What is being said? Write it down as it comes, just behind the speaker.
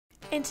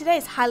In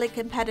today's highly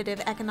competitive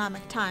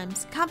economic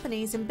times,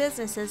 companies and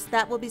businesses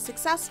that will be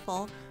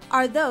successful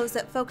are those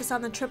that focus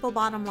on the triple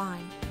bottom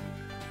line.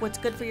 What's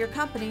good for your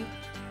company,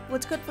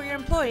 what's good for your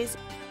employees,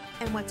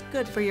 and what's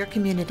good for your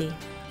community.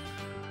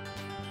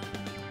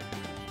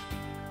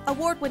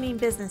 Award-winning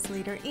business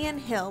leader Ian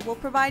Hill will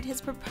provide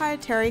his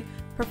proprietary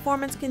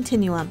Performance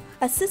Continuum,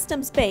 a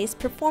systems-based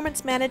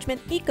performance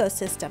management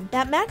ecosystem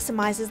that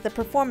maximizes the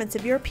performance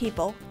of your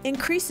people,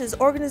 increases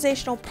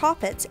organizational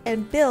profits,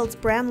 and builds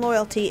brand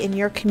loyalty in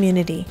your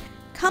community.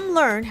 Come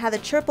learn how the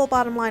triple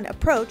bottom line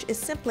approach is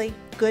simply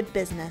good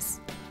business.